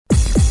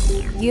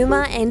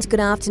Yuma and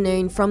good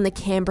afternoon from the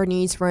Canberra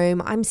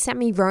newsroom. I'm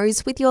Sammy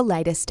Rose with your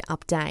latest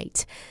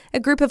update. A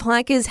group of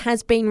hikers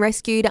has been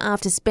rescued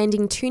after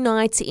spending 2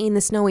 nights in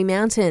the snowy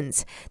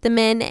mountains. The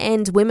men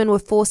and women were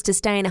forced to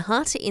stay in a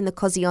hut in the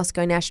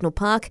Kosciuszko National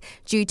Park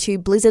due to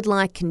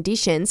blizzard-like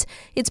conditions.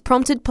 It's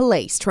prompted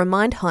police to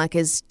remind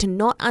hikers to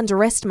not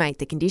underestimate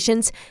the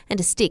conditions and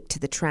to stick to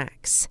the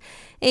tracks.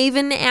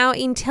 Even our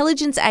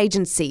intelligence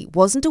agency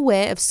wasn't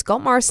aware of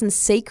Scott Morrison's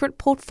secret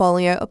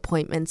portfolio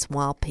appointments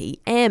while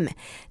PM.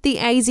 The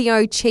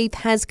ASIO chief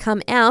has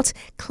come out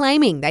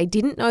claiming they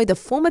didn't know the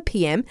former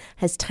PM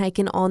has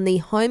taken on the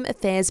Home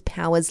Affairs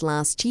powers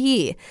last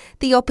year.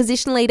 The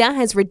opposition leader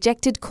has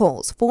rejected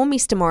calls for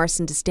Mr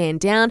Morrison to stand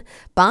down,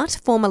 but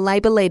former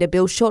Labor leader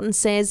Bill Shorten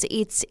says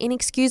it's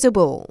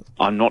inexcusable.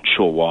 I'm not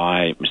sure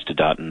why Mr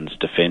Dutton's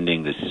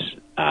defending this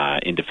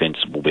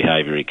indefensible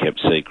behaviour he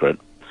kept secret.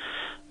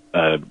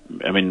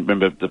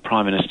 Remember, the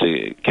Prime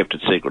Minister kept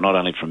it secret not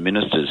only from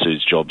ministers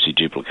whose jobs he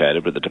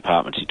duplicated, but the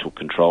departments he took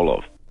control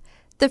of.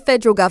 The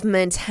federal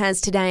government has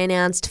today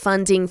announced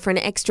funding for an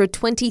extra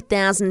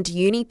 20,000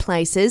 uni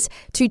places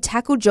to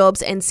tackle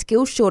jobs and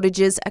skill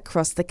shortages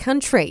across the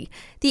country.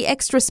 The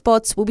extra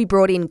spots will be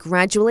brought in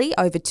gradually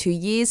over 2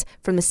 years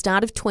from the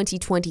start of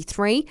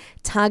 2023,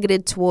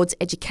 targeted towards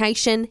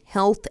education,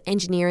 health,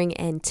 engineering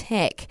and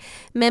tech.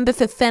 Member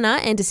for Fenner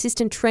and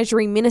Assistant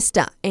Treasury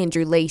Minister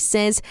Andrew Lee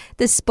says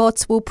the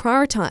spots will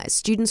prioritise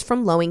students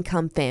from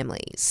low-income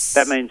families.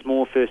 That means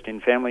more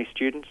first-in-family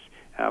students,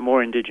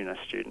 more Indigenous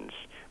students,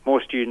 more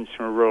students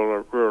from a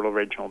rural or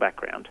regional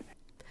background.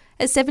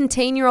 A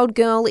 17-year-old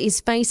girl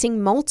is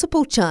facing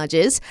multiple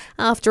charges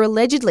after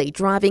allegedly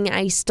driving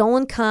a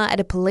stolen car at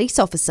a police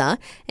officer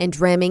and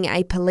ramming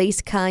a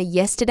police car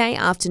yesterday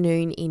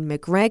afternoon in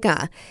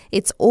McGregor.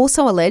 It's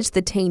also alleged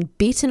the teen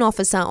bit an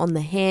officer on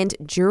the hand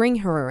during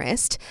her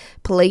arrest.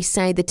 Police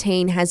say the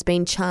teen has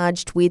been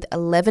charged with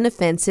 11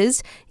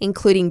 offences,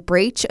 including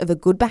breach of a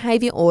good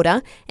behaviour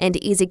order, and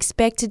is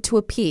expected to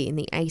appear in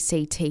the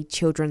ACT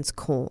Children's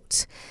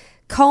Court.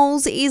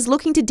 Coles is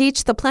looking to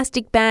ditch the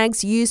plastic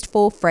bags used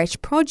for fresh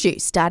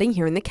produce, starting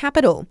here in the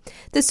capital.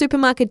 The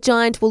supermarket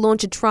giant will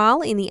launch a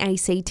trial in the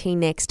ACT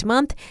next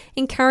month,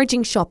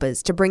 encouraging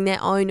shoppers to bring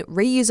their own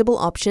reusable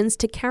options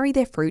to carry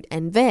their fruit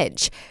and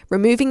veg.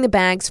 Removing the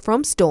bags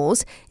from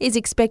stores is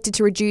expected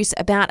to reduce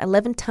about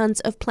 11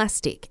 tonnes of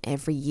plastic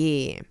every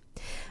year.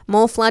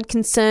 More flood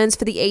concerns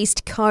for the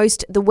East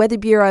Coast. The Weather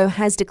Bureau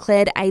has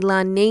declared a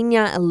La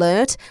Niña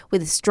alert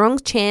with a strong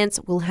chance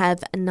we'll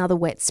have another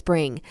wet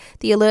spring.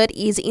 The alert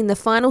is in the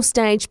final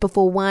stage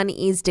before one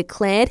is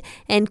declared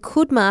and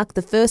could mark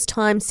the first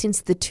time since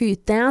the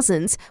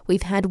 2000s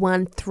we've had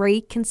one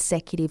 3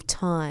 consecutive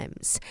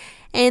times.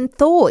 And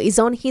Thor is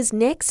on his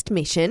next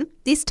mission,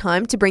 this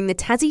time to bring the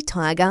Tassie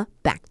tiger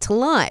back to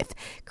life.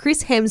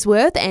 Chris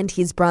Hemsworth and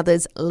his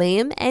brothers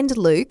Liam and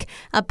Luke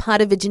are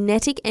part of a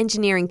genetic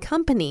engineering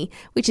company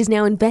which is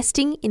now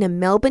investing in a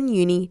Melbourne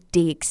Uni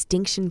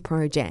de-extinction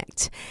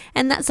project.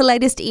 And that's the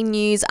latest in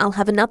news. I'll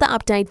have another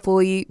update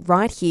for you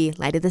right here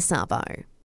later this arvo.